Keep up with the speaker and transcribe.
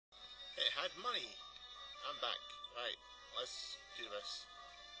had money. I'm back. Right, let's do this.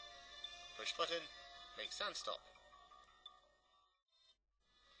 Push button, make sand stop.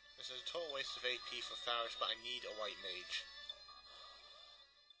 This is a total waste of AP for Faris, but I need a white mage.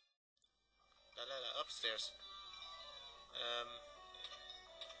 Upstairs.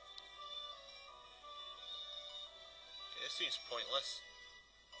 Okay, this seems pointless.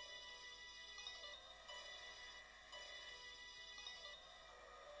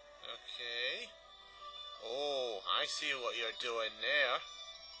 Okay. Oh, I see what you're doing there.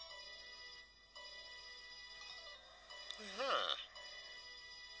 Huh.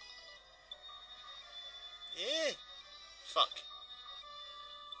 Yeah. Fuck.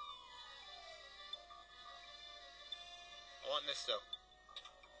 I want this though.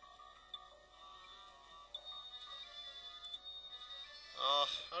 Oh,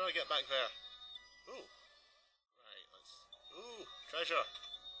 how do I get back there? Ooh. Right, let's... Ooh, treasure.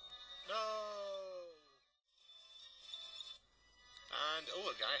 No! And, oh,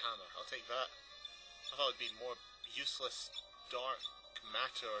 a guy hammer. I'll take that. I thought it'd be more useless dark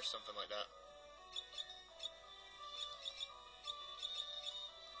matter or something like that.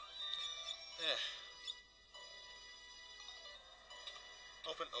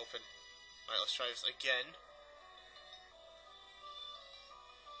 Open, open. Right, let's try this again.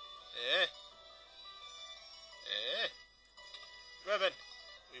 Ribbon!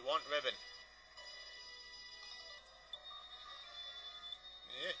 We want ribbon.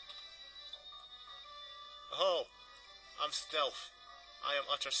 Oh! I'm stealth. I am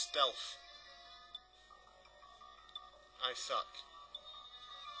utter stealth. I suck.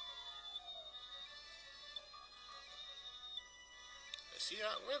 See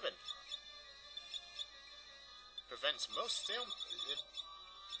that ribbon? Prevents most steel.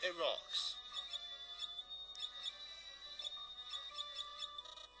 It rocks.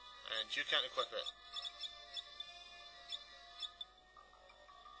 And you can't equip it.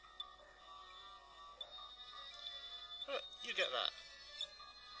 You get that.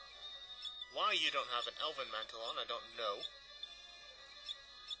 Why you don't have an elven mantle on, I don't know.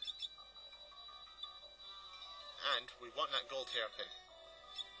 And we want that gold hairpin.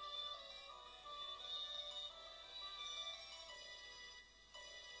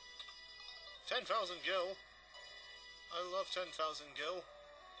 10,000 gil. I love 10,000 gil.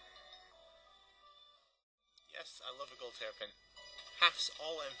 Yes, I love a gold hairpin. Half's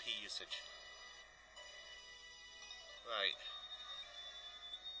all MP usage. Right.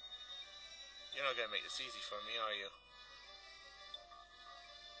 You're not gonna make this easy for me, are you?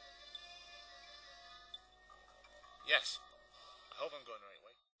 Yes. I hope I'm going the right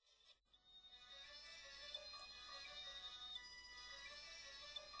way.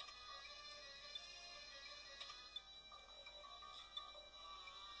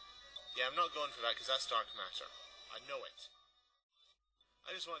 Yeah, I'm not going for that because that's dark matter. I know it.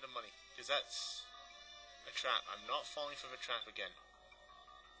 I just wanted the money because that's a trap. I'm not falling for the trap again.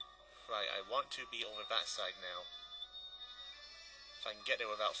 Right, I want to be over that side now. If I can get there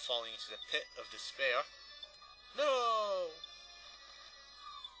without falling into the pit of despair. No!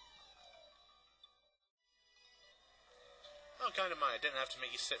 How kind of mine. I didn't have to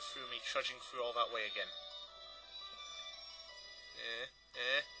make you sit through me trudging through all that way again.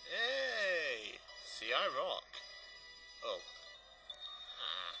 Hey! See, I rock. Oh.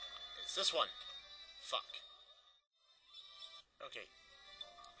 It's this one. Fuck. Okay.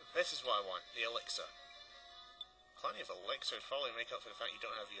 This is what I want. The elixir. Plenty of elixirs probably make up for the fact you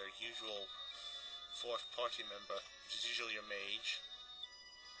don't have your usual fourth party member, which is usually your mage.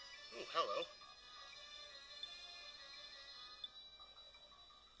 Ooh, hello.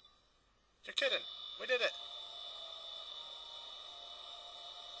 You're kidding. We did it.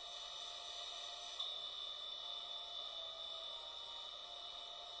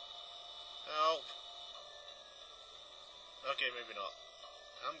 Help. Okay, maybe not.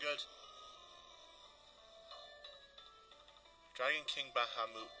 I'm good. Dragon King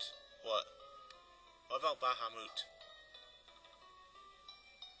Bahamut. What? What about Bahamut?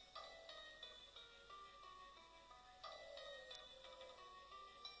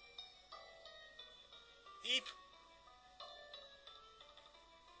 Eep!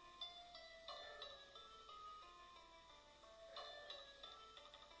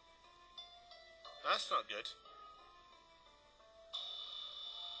 That's not good.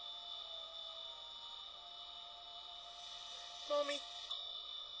 Mommy.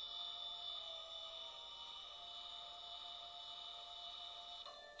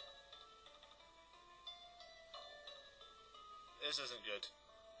 This isn't good.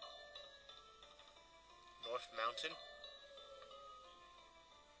 North Mountain.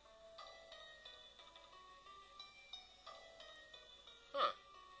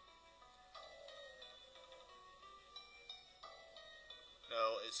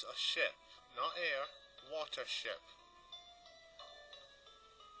 It's a ship, not air, water ship.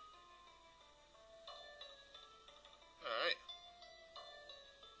 Alright.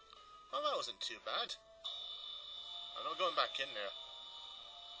 Well, that wasn't too bad. I'm not going back in there.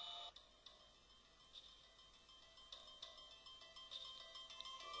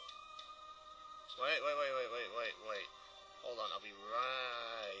 Wait. Hold on, I'll be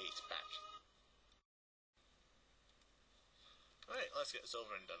right back. Alright, let's get this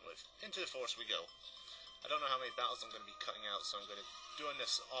over and done with. Into the forest we go. I don't know how many battles I'm going to be cutting out, so I'm going to doing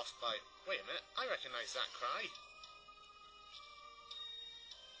this off by... Wait a minute, I recognise that cry.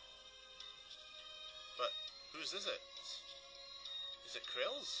 But, whose is it? Is it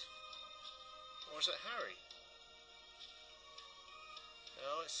Krill's? Or is it Harry?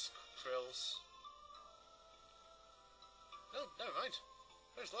 No, it's Krill's. No, never mind.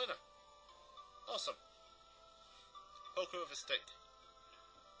 Where's Lena? Awesome. Poke her with a stick.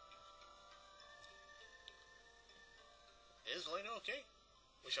 Is Lena okay?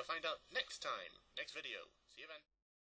 We shall find out next time. Next video. See you then.